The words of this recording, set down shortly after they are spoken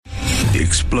The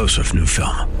explosive new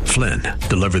film, Flynn,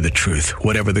 deliver the truth,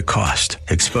 whatever the cost,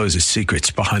 exposes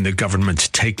secrets behind the government's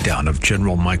takedown of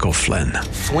General Michael Flynn.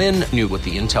 Flynn knew what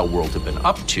the intel world had been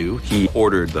up to. He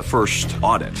ordered the first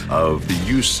audit of the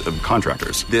use of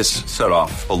contractors. This set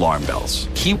off alarm bells.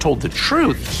 He told the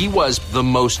truth. He was the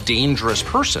most dangerous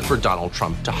person for Donald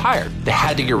Trump to hire. They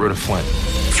had to get rid of Flynn.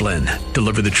 Flynn,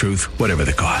 deliver the truth, whatever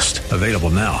the cost. Available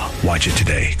now. Watch it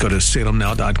today. Go to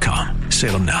salemnow.com.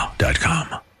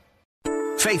 salemnow.com.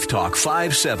 Faith Talk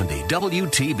 570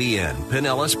 WTBN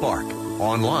Pinellas Park.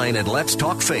 Online at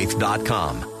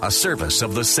letstalkfaith.com. A service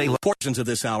of the Salem. Portions of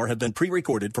this hour have been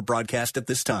pre-recorded for broadcast at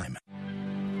this time.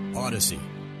 Odyssey.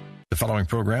 The following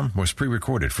program was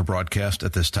pre-recorded for broadcast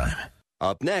at this time.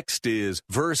 Up next is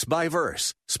Verse by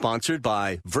Verse, sponsored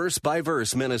by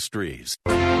Verse Ministries.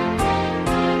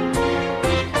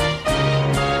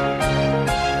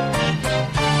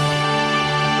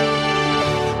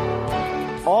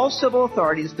 All civil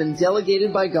authority has been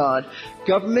delegated by God.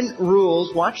 Government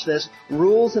rules, watch this,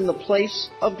 rules in the place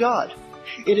of God.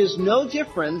 It is no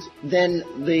different than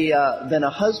a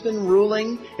husband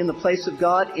ruling in the place of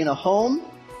God in a home,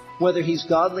 whether he's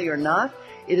godly or not.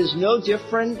 It is no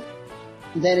different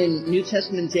than in New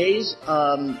Testament days,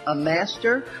 a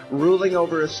master ruling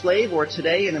over a slave, or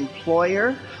today an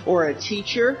employer or a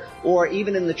teacher, or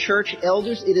even in the church,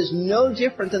 elders. It is no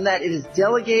different than that. It is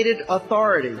delegated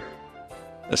authority.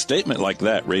 A statement like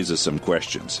that raises some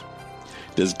questions.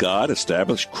 Does God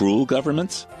establish cruel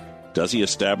governments? Does he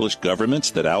establish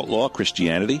governments that outlaw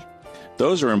Christianity?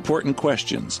 Those are important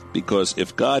questions, because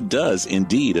if God does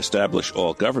indeed establish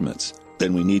all governments,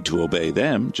 then we need to obey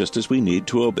them just as we need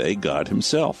to obey God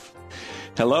himself.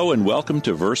 Hello and welcome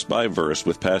to Verse by Verse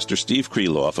with Pastor Steve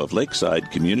Kreloff of Lakeside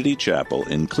Community Chapel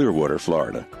in Clearwater,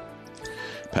 Florida.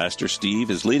 Pastor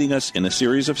Steve is leading us in a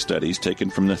series of studies taken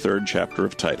from the 3rd chapter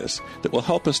of Titus that will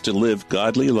help us to live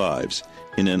godly lives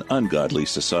in an ungodly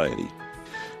society.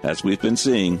 As we've been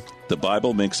seeing, the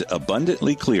Bible makes it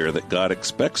abundantly clear that God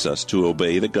expects us to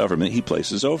obey the government he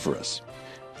places over us.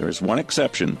 There is one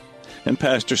exception, and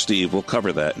Pastor Steve will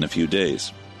cover that in a few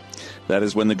days. That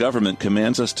is when the government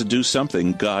commands us to do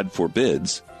something God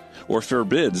forbids, or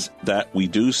forbids that we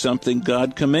do something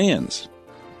God commands.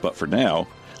 But for now,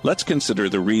 let's consider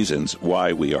the reasons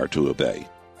why we are to obey.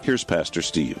 Here's Pastor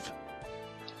Steve.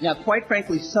 Now, quite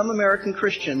frankly, some American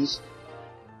Christians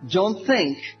don't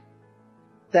think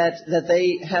that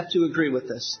they have to agree with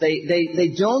this.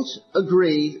 They don't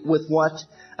agree with what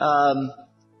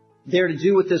they're to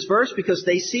do with this verse, because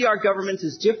they see our government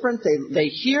as different. They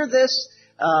hear this,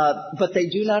 but they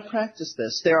do not practice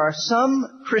this. There are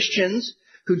some Christians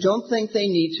who don't think they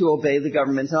need to obey the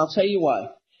government, and I'll tell you why.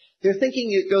 They're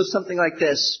thinking it goes something like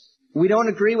this. We don't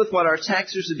agree with what our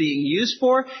taxes are being used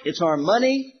for. It's our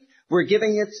money. We're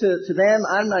giving it to them.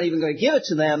 I'm not even going to give it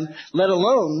to them, let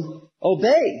alone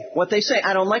obey what they say.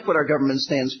 I don't like what our government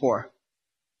stands for.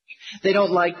 They don't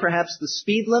like perhaps the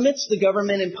speed limits the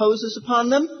government imposes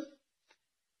upon them.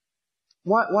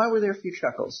 Why were there a few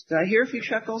chuckles? Did I hear a few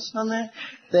chuckles on that?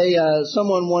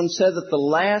 Someone once said that the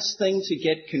last thing to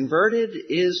get converted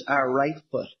is our right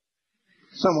foot.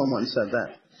 Someone once said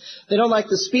that. They don't like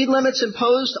the speed limits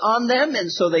imposed on them,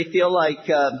 and so they feel like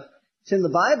it's in the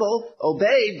Bible,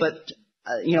 obey, but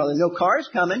there are no cars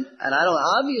coming, and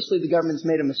obviously the government's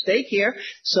made a mistake here,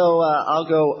 so I'll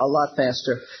go a lot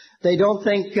faster. They don't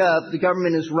think the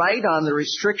government is right on the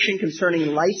restriction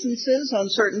concerning licenses on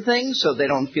certain things, so they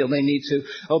don't feel they need to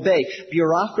obey.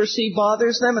 Bureaucracy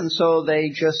bothers them, and so they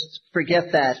just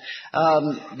forget that.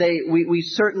 We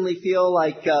certainly feel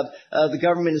like the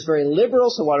government is very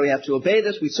liberal, so why do we have to obey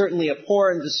this? We certainly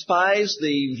abhor and despise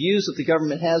the views that the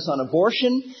government has on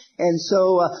abortion. And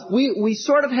so we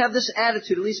sort of have this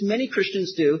attitude, at least many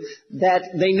Christians do, that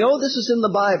they know this is in the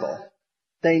Bible.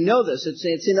 They know this.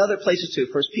 It's in other places too.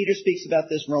 First Peter speaks about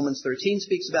this. Romans 13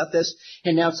 speaks about this.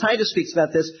 And now Titus speaks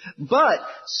about this. But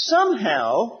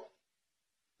somehow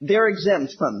they're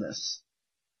exempt from this.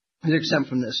 They're exempt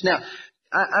from this. Now,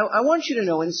 I want you to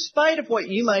know, in spite of what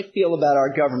you might feel about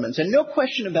our government, and no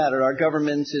question about it, our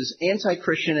government is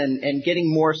anti-Christian and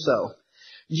getting more so.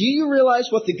 Do you realize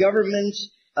what the government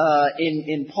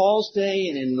in Paul's day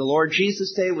and in the Lord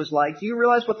Jesus' day was like? Do you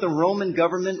realize what the Roman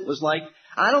government was like?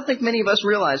 I don't think many of us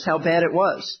realize how bad it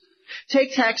was.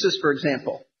 Take taxes, for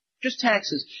example. Just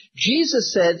taxes.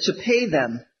 Jesus said to pay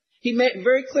them. He made it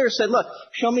very clear, said, look,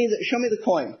 show me the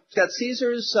coin. It's got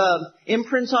Caesar's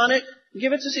imprint on it.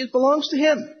 Give it to Caesar. It belongs to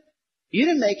him. You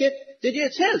didn't make it, did you?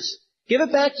 It's his. Give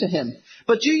it back to him.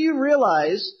 But do you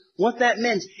realize what that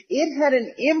meant. It had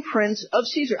an imprint of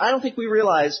Caesar. I don't think we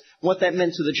realize what that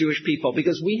meant to the Jewish people,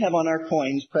 because we have on our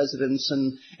coins presidents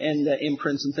and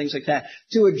imprints and things like that.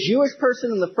 To a Jewish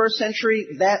person in the first century,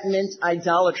 that meant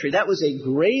idolatry. That was a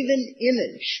graven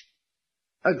image.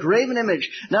 A graven image.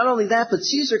 Not only that, but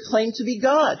Caesar claimed to be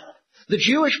God. The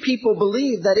Jewish people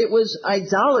believed that it was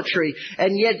idolatry,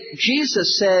 and yet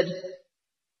Jesus said,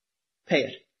 pay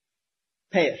it.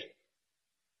 Pay it.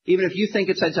 Even if you think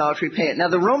it's idolatry, pay it. Now,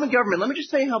 the Roman government, let me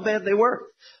just tell you how bad they were.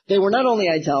 They were not only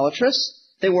idolatrous,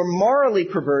 they were morally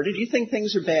perverted. You think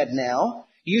things are bad now?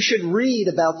 You should read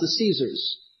about the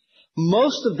Caesars.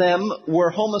 Most of them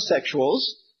were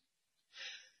homosexuals.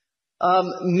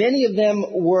 Many of them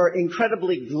were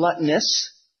incredibly gluttonous.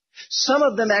 Some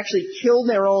of them actually killed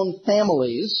their own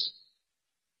families.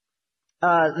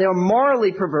 They were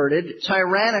morally perverted,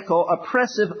 tyrannical,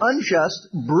 oppressive, unjust,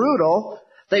 brutal.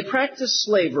 They practiced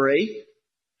slavery.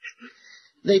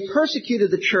 They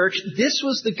persecuted the church. This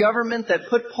was the government that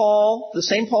put Paul, the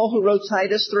same Paul who wrote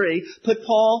Titus 3, put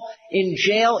Paul in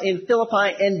jail in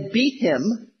Philippi and beat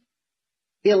him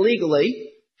illegally.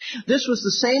 This was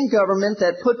the same government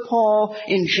that put Paul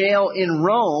in jail in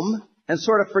Rome and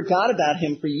sort of forgot about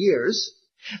him for years.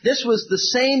 This was the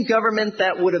same government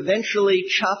that would eventually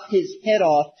chop his head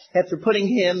off after putting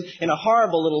him in a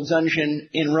horrible little dungeon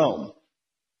in Rome.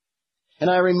 And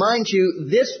I remind you,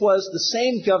 this was the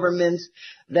same government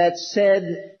that said,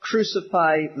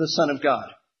 crucify the Son of God.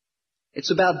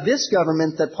 It's about this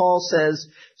government that Paul says,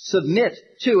 submit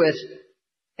to it,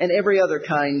 and every other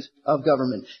kind of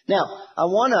government. Now, I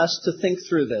want us to think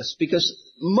through this, because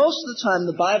most of the time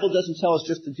the Bible doesn't tell us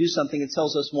just to do something, it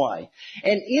tells us why.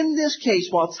 And in this case,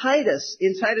 while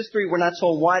in Titus 3, we're not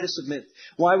told why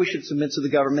we should submit to the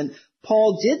government,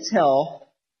 Paul did tell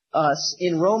us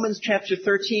in Romans chapter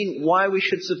 13 why we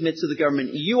should submit to the government.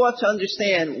 You ought to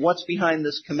understand what's behind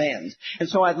this command. And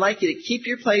so I'd like you to keep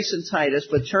your place in Titus,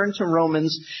 but turn to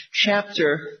Romans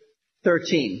chapter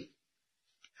 13.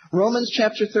 Romans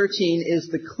chapter 13 is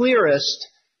the clearest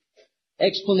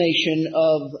explanation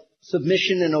of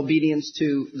submission and obedience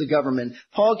to the government.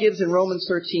 Paul gives in Romans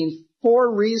 13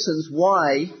 4 reasons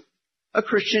why a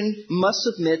Christian must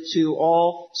submit to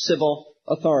all civil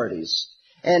authorities.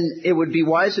 And it would be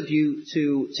wise of you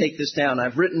to take this down.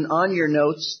 I've written on your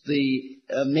notes the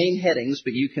main headings,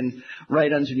 but you can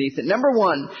write underneath it. Number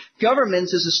 1, government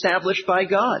is established by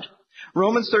God.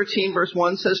 Romans 13 verse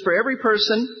 1 says,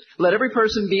 let every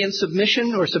person be in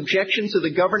submission or subjection to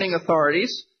the governing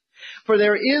authorities. For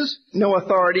there is no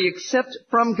authority except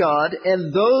from God,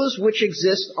 and those which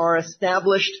exist are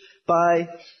established by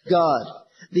God.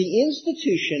 The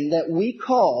institution that we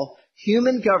call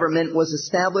human government was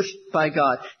established by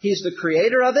God. He's the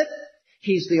creator of it.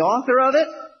 He's the author of it.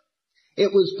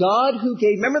 It was God who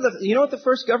gave, you know what the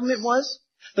first government was?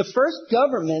 The first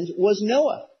government was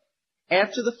Noah.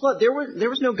 After the flood, there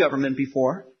was no government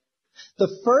before. The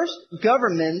first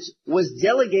government was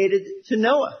delegated to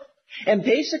Noah. And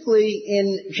basically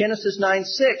in Genesis 9:6,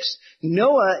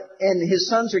 Noah and his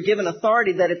sons are given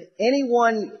authority that if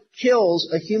anyone kills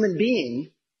a human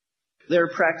being, they're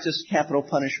practiced capital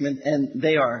punishment and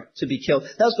they are to be killed.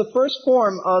 That was the first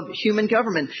form of human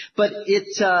government. But it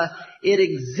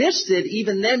existed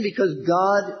even then because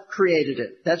God created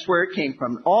it. That's where it came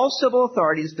from. All civil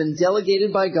authority has been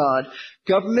delegated by God.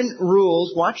 Government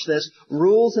rules, watch this,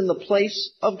 rules in the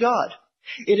place of God.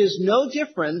 It is no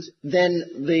different than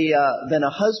a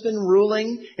husband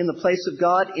ruling in the place of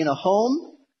God in a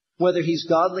home, whether he's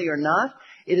godly or not.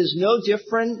 It is no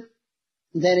different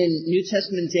than in New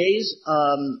Testament days,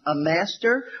 a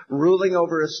master ruling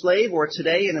over a slave, or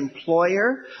today an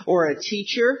employer or a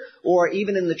teacher, or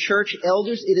even in the church,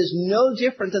 elders. It is no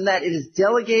different than that. It is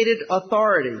delegated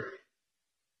authority.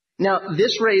 Now,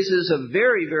 this raises a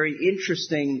very, very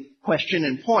interesting question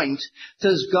and point.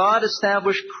 Does God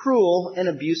establish cruel and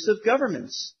abusive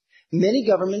governments? Many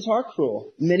governments are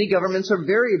cruel. Many governments are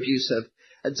very abusive.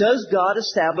 Does God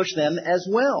establish them as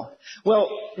well? Well,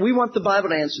 we want the Bible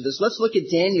to answer this. Let's look at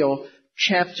Daniel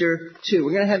chapter 2.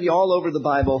 We're going to have you all over the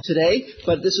Bible today,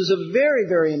 but this is a very,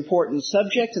 very important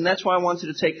subject, and that's why I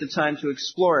wanted to take the time to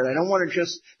explore it. I don't want to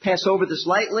just pass over this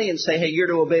lightly and say, hey, you're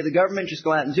to obey the government, just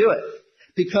go out and do it.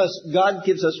 Because God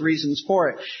gives us reasons for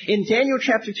it. In Daniel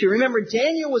chapter 2, remember,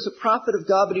 Daniel was a prophet of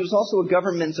God, but he was also a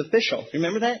government official.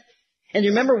 Remember that? And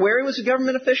you remember where he was a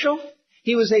government official?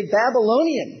 He was a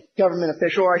Babylonian government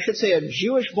official, or I should say a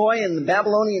Jewish boy in the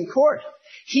Babylonian court.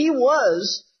 He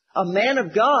was a man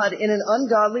of God in an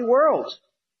ungodly world.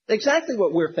 Exactly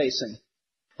what we're facing.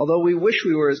 Although we wish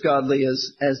we were as godly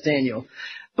as Daniel.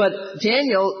 But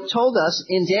Daniel told us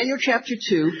in Daniel chapter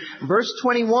 2, verse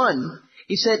 21,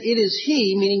 He said, it is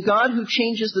He, meaning God, who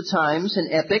changes the times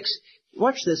and epochs.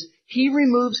 Watch this. He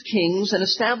removes kings and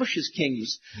establishes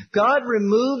kings. God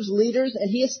removes leaders and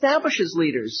He establishes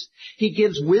leaders. He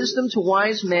gives wisdom to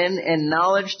wise men and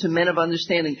knowledge to men of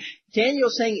understanding.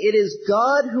 Daniel's saying it is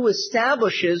God who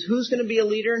establishes who's going to be a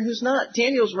leader and who's not.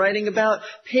 Daniel's writing about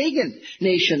pagan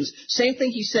nations. Same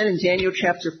thing he said in Daniel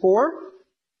chapter 4,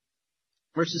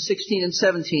 verses 16 and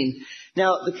 17.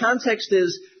 Now, the context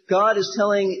is God is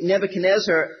telling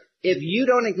Nebuchadnezzar, if you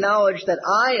don't acknowledge that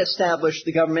I established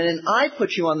the government and I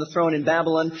put you on the throne in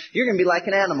Babylon, you're going to be like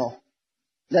an animal.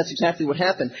 That's exactly what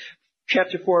happened.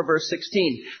 Chapter 4, verse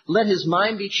 16. Let his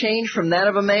mind be changed from that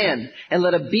of a man, and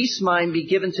let a beast's mind be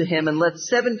given to him, and let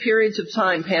 7 periods of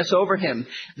time pass over him.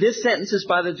 This sentence is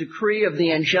by the decree of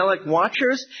the angelic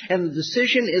watchers, and the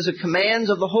decision is a command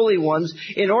of the holy ones,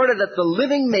 in order that the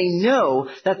living may know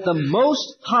that the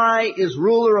Most High is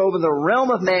ruler over the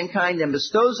realm of mankind, and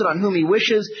bestows it on whom He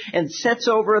wishes, and sets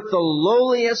over it the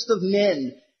lowliest of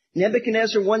men.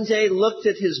 Nebuchadnezzar one day looked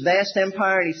at his vast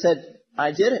empire, and he said,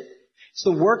 I did it. It's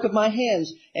the work of my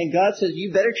hands. And God says,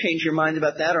 you better change your mind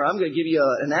about that, or I'm going to give you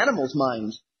an animal's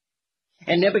mind.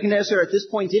 And Nebuchadnezzar at this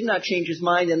point did not change his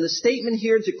mind. And the statement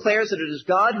here declares that it is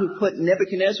God who put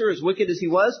Nebuchadnezzar, as wicked as he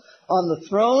was, on the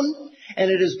throne. And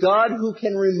it is God who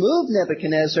can remove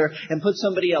Nebuchadnezzar and put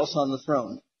somebody else on the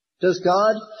throne. Does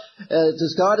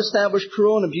God establish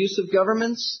cruel and abusive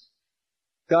governments?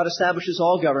 God establishes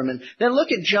all government. Then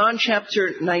look at John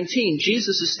chapter 19.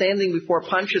 Jesus is standing before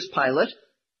Pontius Pilate.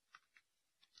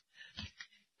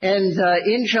 And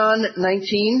in John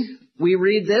 19, we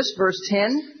read this, verse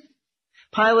 10.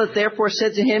 Pilate therefore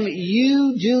said to him,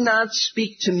 you do not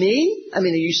speak to me? I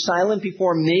mean, are you silent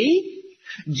before me?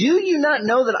 Do you not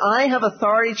know that I have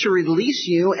authority to release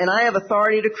you and I have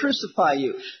authority to crucify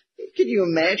you? Could you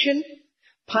imagine?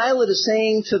 Pilate is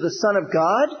saying to the Son of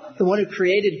God, the one who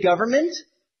created government,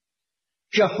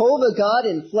 Jehovah God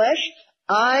in flesh,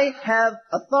 I have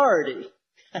authority.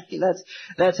 I mean,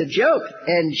 that's a joke.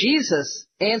 And Jesus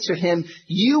answered him,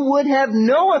 you would have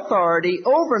no authority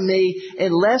over me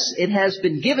unless it has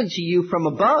been given to you from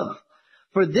above.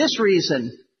 For this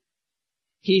reason,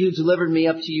 he who delivered me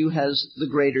up to you has the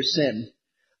greater sin.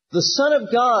 The Son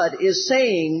of God is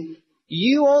saying,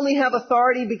 you only have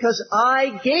authority because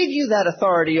I gave you that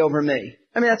authority over me.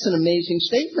 I mean, that's an amazing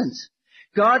statement.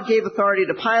 God gave authority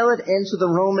to Pilate and to the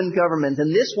Roman government,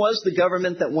 and this was the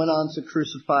government that went on to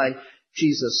crucify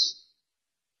Jesus.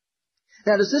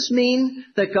 Now, does this mean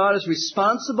that God is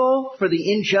responsible for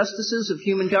the injustices of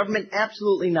human government?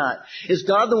 Absolutely not. Is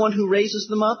God the one who raises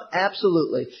them up?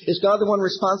 Absolutely. Is God the one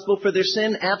responsible for their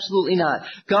sin? Absolutely not.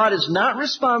 God is not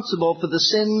responsible for the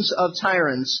sins of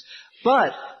tyrants,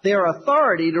 but their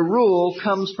authority to rule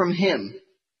comes from Him.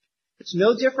 It's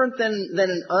no different than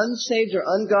an unsaved or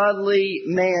ungodly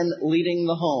man leading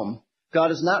the home. God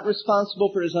is not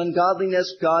responsible for his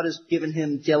ungodliness. God has given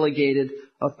him delegated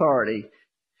authority.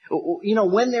 You know,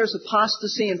 when there's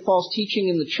apostasy and false teaching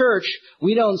in the church,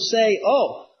 we don't say,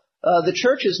 the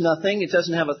church is nothing, it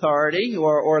doesn't have authority,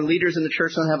 or leaders in the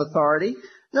church don't have authority.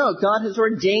 No, God has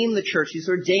ordained the church. He's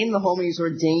ordained the home. He's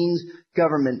ordained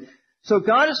government. So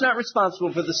God is not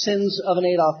responsible for the sins of an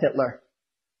Adolf Hitler,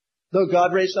 though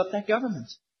God raised up that government.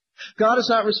 God is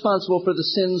not responsible for the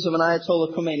sins of an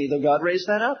Ayatollah Khomeini, though God raised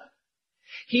that up.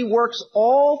 He works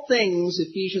all things,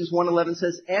 Ephesians 1:11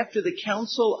 says, after the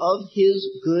counsel of His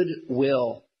good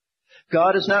will.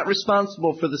 God is not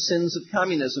responsible for the sins of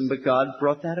communism, but God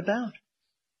brought that about.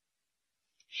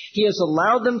 He has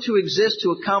allowed them to exist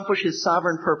to accomplish His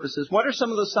sovereign purposes. What are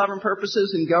some of the sovereign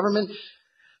purposes in government?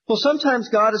 Well, sometimes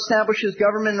God establishes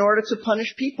government in order to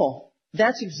punish people.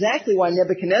 That's exactly why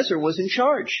Nebuchadnezzar was in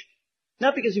charge.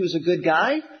 Not because he was a good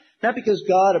guy, not because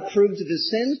God approved of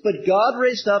his sins, but God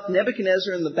raised up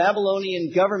Nebuchadnezzar and the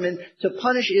Babylonian government to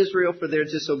punish Israel for their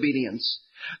disobedience.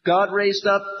 God raised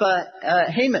up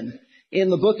Haman in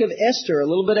the book of Esther, a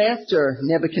little bit after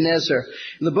Nebuchadnezzar.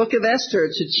 In the book of Esther,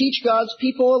 to teach God's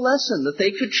people a lesson, that they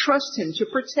could trust Him, to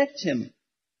protect Him.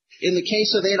 In the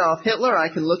case of Adolf Hitler, I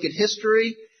can look at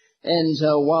history, and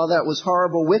while that was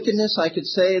horrible wickedness, I could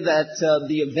say that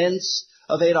the events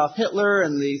of Adolf Hitler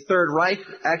and the Third Reich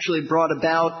actually brought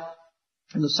about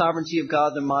the sovereignty of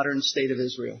God, the modern state of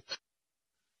Israel.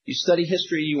 You study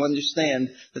history, you understand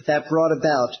that brought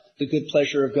about the good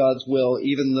pleasure of God's will,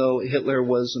 even though Hitler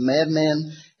was a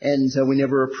madman, and we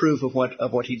never approve of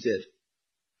what he did.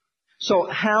 So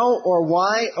how or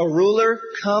why a ruler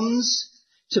comes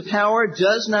to power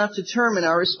does not determine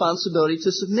our responsibility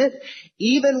to submit.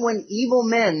 Even when evil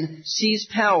men seize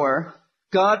power,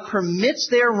 God permits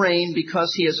their reign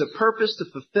because He has a purpose to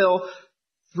fulfill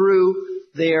through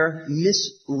their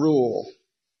misrule.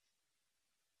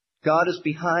 God is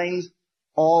behind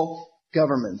all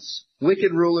governments,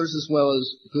 wicked rulers as well as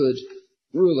good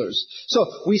rulers. So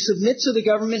we submit to the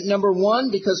government, number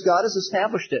one, because God has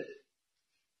established it.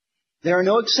 There are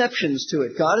no exceptions to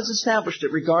it. God has established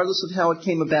it regardless of how it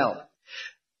came about.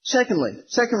 Second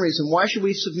reason, why should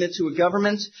we submit to a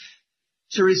government?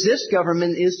 To resist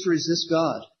government is to resist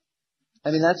God.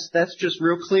 I mean, that's just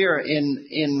real clear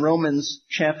in Romans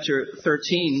chapter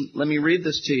 13. Let me read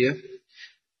this to you.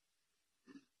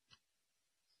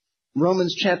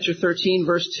 Romans chapter 13,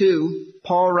 verse 2,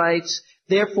 Paul writes,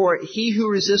 "Therefore, he who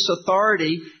resists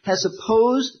authority has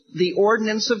opposed the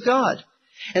ordinance of God,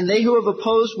 and they who have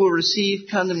opposed will receive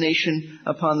condemnation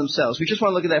upon themselves." We just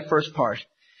want to look at that first part.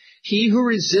 He who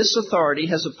resists authority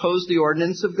has opposed the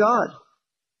ordinance of God.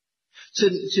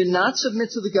 To not submit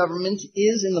to the government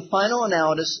is, in the final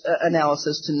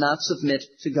analysis, to not submit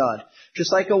to God.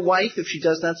 Just like a wife, if she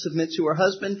does not submit to her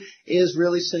husband, is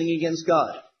really sinning against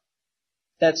God.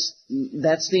 That's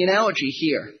the analogy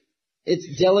here.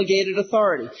 It's delegated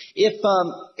authority. If,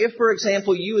 for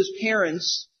example, you as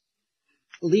parents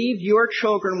leave your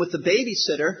children with the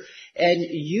babysitter and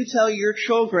you tell your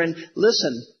children,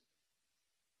 listen,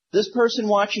 this person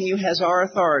watching you has our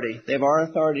authority. They have our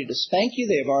authority to spank you.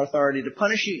 They have our authority to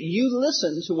punish you. You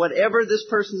listen to whatever this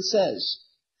person says.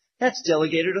 That's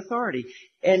delegated authority.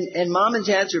 And mom and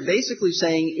dads are basically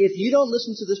saying, if you don't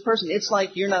listen to this person, it's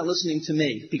like you're not listening to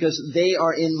me because they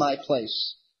are in my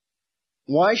place.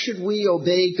 Why should we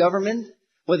obey government?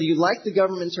 Whether you like the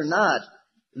government or not,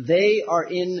 they are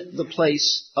in the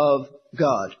place of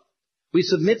God. We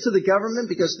submit to the government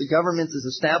because the government is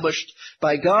established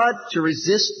by God. To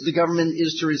resist the government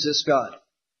is to resist God.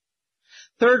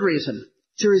 Third reason,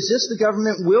 to resist the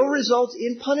government will result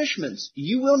in punishment.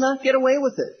 You will not get away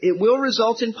with it. It will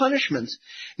result in punishment.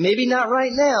 Maybe not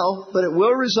right now, but it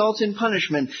will result in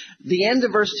punishment. The end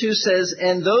of verse 2 says,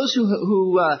 "And those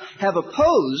who have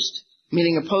opposed,"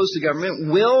 meaning opposed the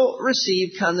government, "will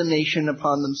receive condemnation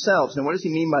upon themselves." Now, what does he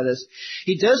mean by this?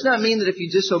 He does not mean that if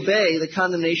you disobey, the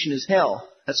condemnation is hell.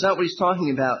 That's not what he's talking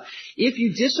about. If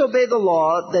you disobey the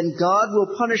law, then God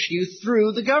will punish you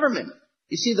through the government.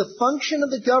 You see, the function of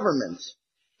the government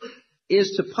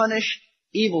is to punish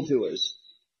evildoers.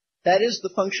 That is the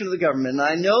function of the government. And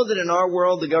I know that in our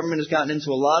world, the government has gotten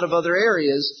into a lot of other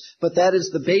areas, but that is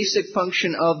the basic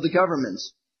function of the government.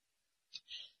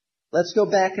 Let's go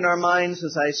back in our minds,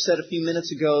 as I said a few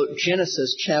minutes ago,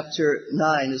 Genesis chapter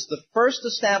 9 is the first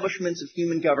establishment of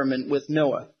human government with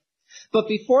Noah. But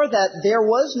before that, there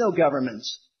was no government.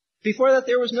 Before that,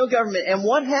 there was no government. And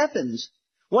what happened?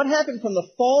 What happened from the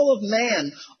fall of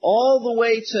man all the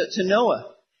way to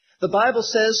Noah? The Bible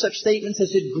says such statements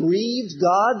as it grieved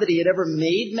God that he had ever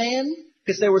made man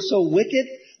because they were so wicked.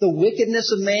 The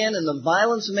wickedness of man and the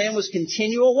violence of man was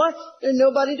continual. What? There's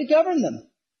nobody to govern them.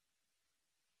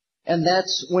 And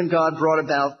that's when God brought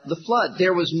about the flood.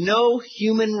 There was no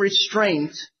human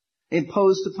restraint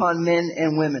imposed upon men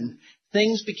and women.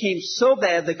 Things became so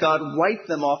bad that God wiped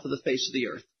them off of the face of the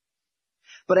earth.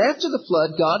 But after the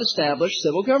flood, God established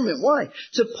civil government. Why?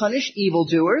 To punish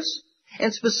evildoers,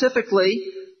 and specifically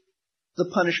the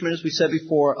punishment, as we said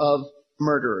before, of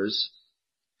murderers.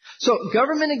 So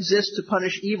government exists to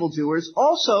punish evildoers.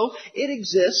 Also, it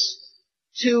exists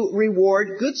to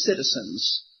reward good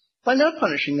citizens by not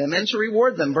punishing them and to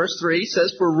reward them. Verse 3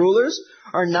 says, "For rulers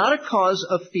are not a cause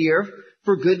of fear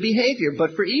for good behavior,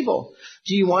 but for evil."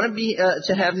 Do you want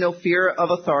to have no fear of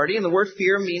authority? And the word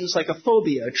fear means like a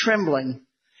phobia, a trembling.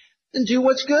 Then do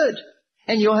what's good,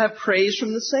 and you'll have praise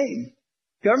from the same.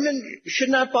 Government should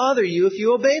not bother you if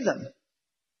you obey them.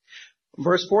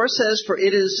 Verse 4 says, "For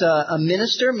it is a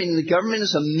minister," meaning the government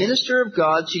is a minister of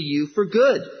God to you for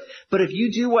good. "But if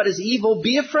you do what is evil,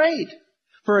 be afraid.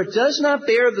 For it does not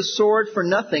bear the sword for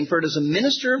nothing, for it is a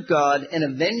minister of God, an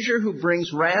avenger who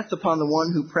brings wrath upon the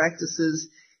one who practices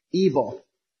evil."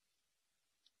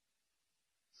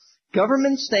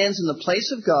 Government stands in the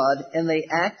place of God, and they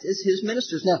act as his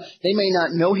ministers. Now, they may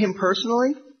not know him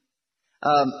personally.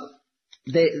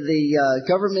 The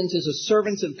government is a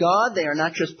servant of God. They are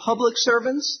not just public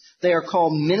servants. They are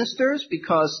called ministers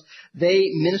because they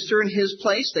minister in his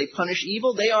place. They punish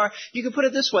evil. They are, you could put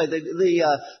it this way,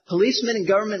 the policemen and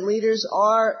government leaders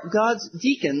are God's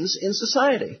deacons in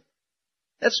society.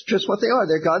 That's just what they are.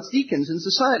 They're God's deacons in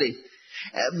society.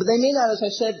 But they may not, as I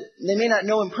said, they may not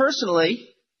know him personally,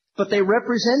 but they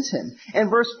represent him.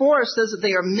 And verse 4 says that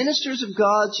they are ministers of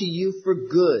God to you for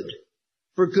good.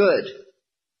 For good.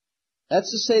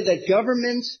 That's to say that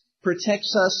government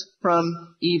protects us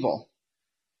from evil.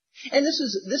 And this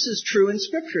is true in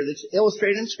Scripture. That's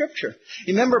illustrated in Scripture.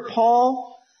 Remember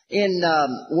Paul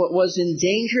was in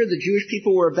danger. The Jewish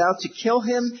people were about to kill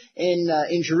him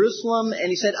in Jerusalem, and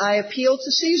he said, I appeal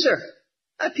to Caesar.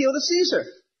 I appeal to Caesar.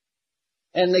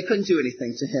 And they couldn't do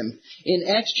anything to him. In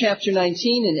Acts chapter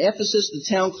 19, in Ephesus, the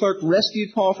town clerk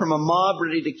rescued Paul from a mob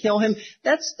ready to kill him.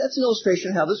 That's an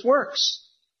illustration of how this works.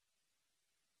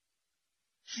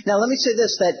 Now, let me say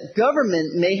this, that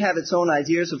government may have its own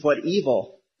ideas of what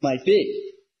evil might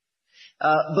be.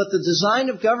 But the design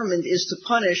of government is to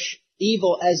punish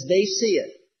evil as they see it.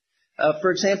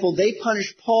 For example, they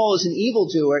punished Paul as an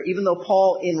evildoer, even though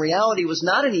Paul in reality was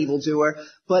not an evildoer,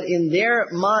 but in their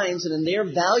minds and in their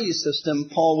value system,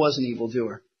 Paul was an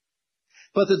evildoer.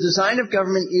 But the design of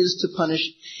government is to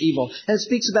punish evil. And it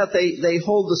speaks about they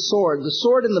hold the sword. The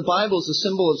sword in the Bible is a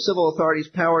symbol of civil authority's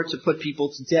power to put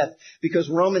people to death, because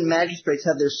Roman magistrates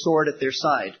have their sword at their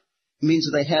side. It means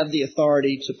that they have the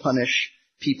authority to punish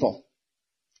people.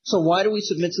 So why do we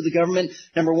submit to the government?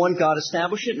 Number one, God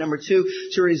established it. Number two,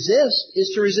 to resist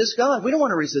is to resist God. We don't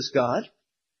want to resist God.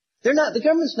 The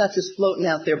government's not just floating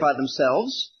out there by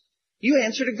themselves. You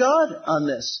answer to God on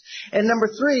this. And number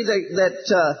three,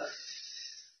 that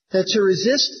to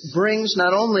resist brings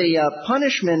not only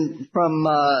punishment from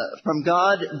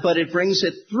God, but it brings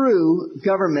it through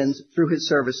government, through his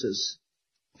servants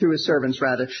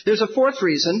rather. There's a fourth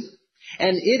reason,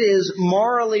 and it is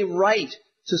morally right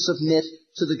to submit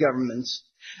to the government.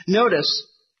 Notice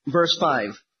verse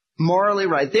 5. Morally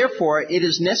right. Therefore, it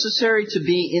is necessary to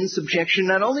be in subjection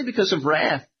not only because of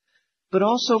wrath, but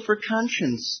also for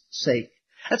conscience sake.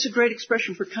 That's a great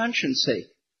expression, for conscience sake.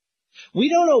 We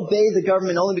don't obey the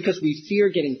government only because we fear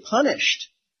getting punished.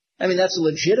 I mean, that's a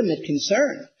legitimate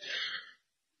concern.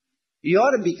 You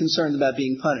ought to be concerned about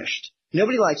being punished.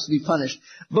 Nobody likes to be punished.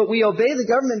 But we obey the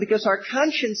government because our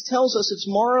conscience tells us it's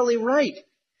morally right.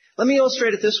 Let me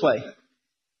illustrate it this way.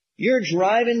 You're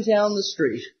driving down the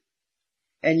street,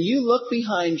 and you look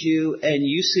behind you, and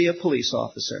you see a police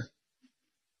officer.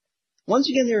 Once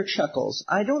again, there are chuckles.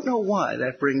 I don't know why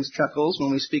that brings chuckles when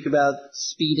we speak about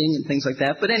speeding and things like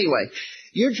that. But anyway,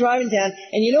 you're driving down,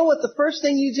 and you know what the first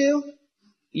thing you do?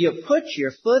 You put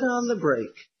your foot on the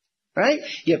brake, right?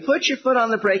 You put your foot on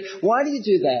the brake. Why do you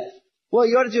do that? Well,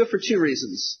 you ought to do it for two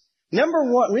reasons.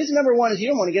 Reason number one is you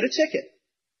don't want to get a ticket.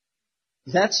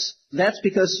 That's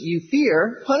because you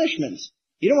fear punishment.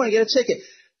 You don't want to get a ticket.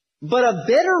 But a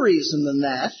better reason than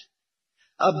that,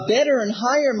 a better and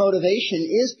higher motivation,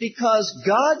 is because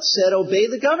God said obey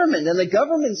the government. And the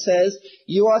government says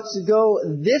you ought to go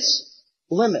this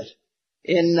limit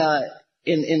in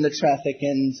the traffic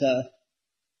and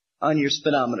on your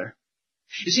speedometer.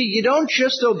 You see, you don't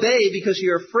just obey because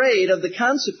you're afraid of the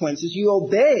consequences. You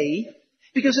obey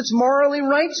because it's morally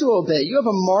right to obey. You have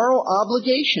a moral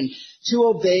obligation to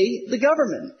obey the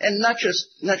government. And not just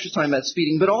talking about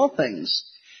speeding, but all things.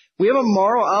 We have a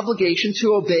moral obligation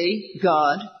to obey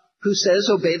God, who says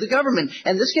obey the government.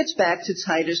 And this gets back to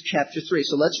Titus chapter 3.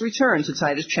 So let's return to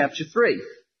Titus chapter 3.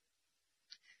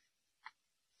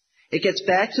 It gets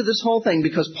back to this whole thing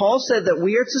because Paul said that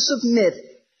we are to submit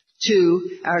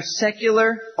to our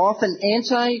secular, often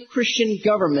anti-Christian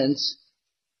governments.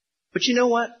 But you know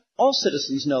what? All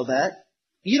citizens know that.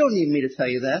 You don't need me to tell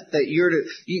you that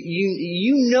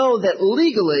you know that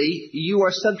legally you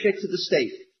are subject to the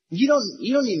state. You don't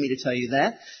need me to tell you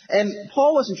that. And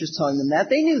Paul wasn't just telling them that.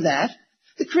 They knew that.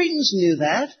 The Cretans knew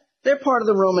that. They're part of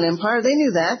the Roman Empire. They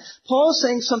knew that. Paul is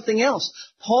saying something else.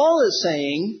 Paul is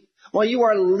saying, well, you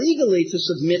are legally to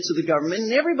submit to the government,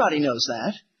 and everybody knows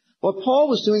that. What Paul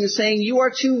was doing is saying you are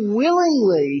to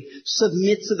willingly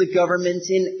submit to the government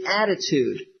in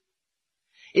attitude.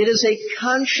 It is a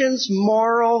conscience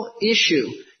moral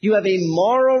issue. You have a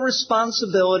moral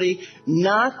responsibility,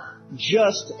 not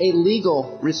just a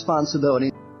legal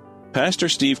responsibility. Pastor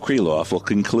Steve Kreloff will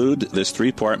conclude this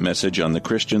three-part message on the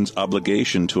Christian's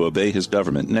obligation to obey his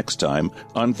government next time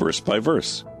on Verse by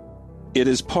Verse. It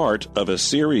is part of a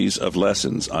series of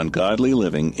lessons on godly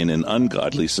living in an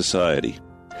ungodly society.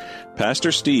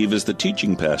 Pastor Steve is the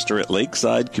teaching pastor at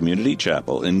Lakeside Community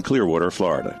Chapel in Clearwater,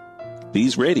 Florida.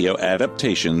 These radio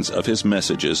adaptations of his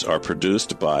messages are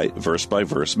produced by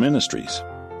Verse Ministries.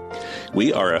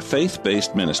 We are a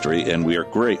faith-based ministry, and we are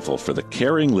grateful for the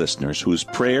caring listeners whose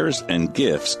prayers and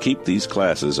gifts keep these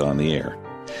classes on the air.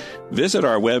 Visit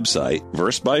our website,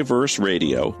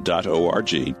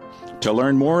 versebyverseradio.org, to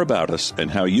learn more about us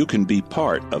and how you can be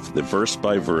part of the Verse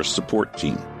by Verse support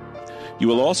team. You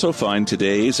will also find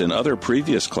today's and other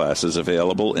previous classes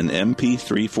available in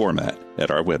MP3 format at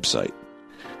our website.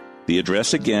 The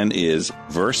address again is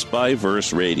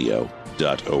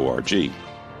versebyverseradio.org.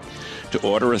 To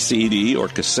order a CD or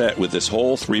cassette with this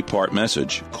whole three-part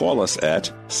message, call us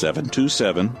at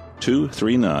 727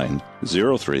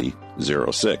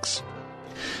 888-239-0306.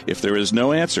 If there is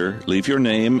no answer, leave your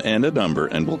name and a number,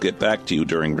 and we'll get back to you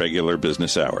during regular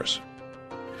business hours.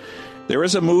 There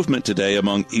is a movement today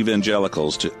among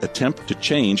evangelicals to attempt to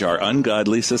change our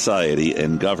ungodly society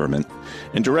and government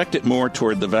and direct it more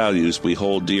toward the values we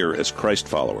hold dear as Christ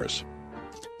followers.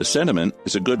 The sentiment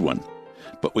is a good one,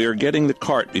 but we are getting the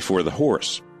cart before the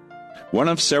horse. One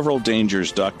of several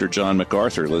dangers Dr. John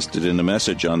MacArthur listed in a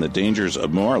message on the dangers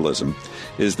of moralism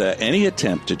is that any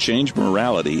attempt to change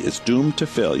morality is doomed to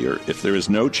failure if there is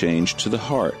no change to the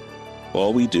heart.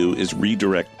 All we do is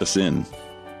redirect the sin.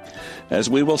 As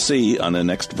we will see on the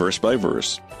next verse by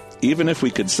verse, even if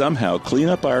we could somehow clean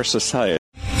up our society.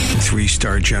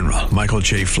 3-star General Michael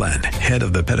J. Flynn, head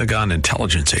of the Pentagon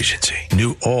Intelligence Agency,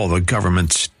 knew all the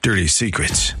government's dirty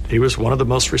secrets. He was one of the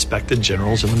most respected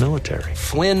generals in the military.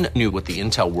 Flynn knew what the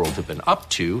intel world had been up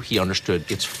to. He understood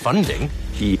its funding.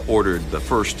 He ordered the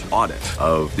first audit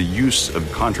of the use of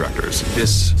contractors.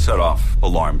 This set off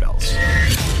alarm bells.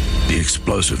 The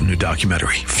explosive new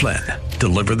documentary, Flynn,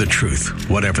 Deliver the Truth,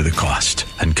 Whatever the Cost,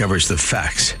 uncovers the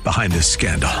facts behind this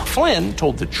scandal. Flynn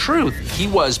told the truth. He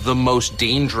was the most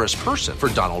dangerous person for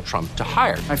Donald Trump to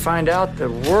hire. I find out the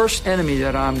worst enemy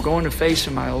that I'm going to face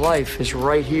in my life is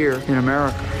right here in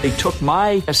America. They took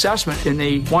my assessment and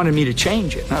they wanted me to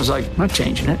change it. And I was like, I'm not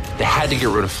changing it. They had to get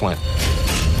rid of Flynn.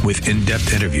 With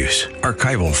in-depth interviews,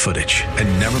 archival footage,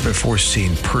 and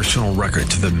never-before-seen personal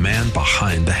records of the man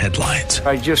behind the headlines.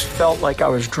 I just felt like I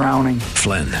was drowning.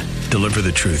 Flynn, Deliver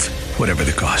the Truth, Whatever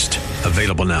the Cost.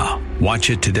 Available now.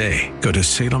 Watch it today. Go to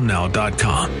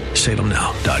salemnow.com.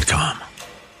 salemnow.com.